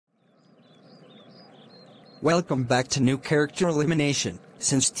Welcome back to new character elimination.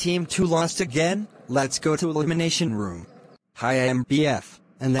 Since Team 2 lost again, let's go to elimination room. Hi, I am BF,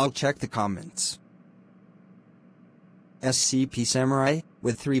 and I'll check the comments. SCP Samurai,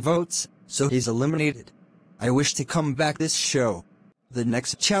 with 3 votes, so he's eliminated. I wish to come back this show. The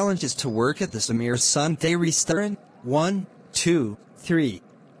next challenge is to work at the Samir Sunday restaurant. 1, 2, 3.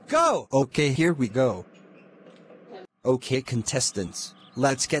 Go! Okay, here we go. Okay, contestants,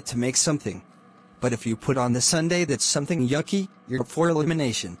 let's get to make something. But if you put on the Sunday that's something yucky, you're for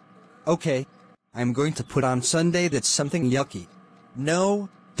elimination. Okay. I'm going to put on Sunday that's something yucky. No,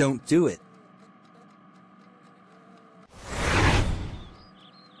 don't do it.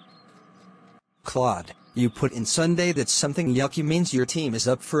 Claude, you put in Sunday that's something yucky means your team is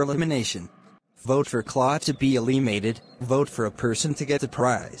up for elimination. Vote for Claude to be eliminated, vote for a person to get the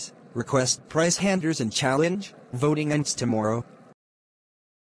prize. Request prize handers and challenge, voting ends tomorrow.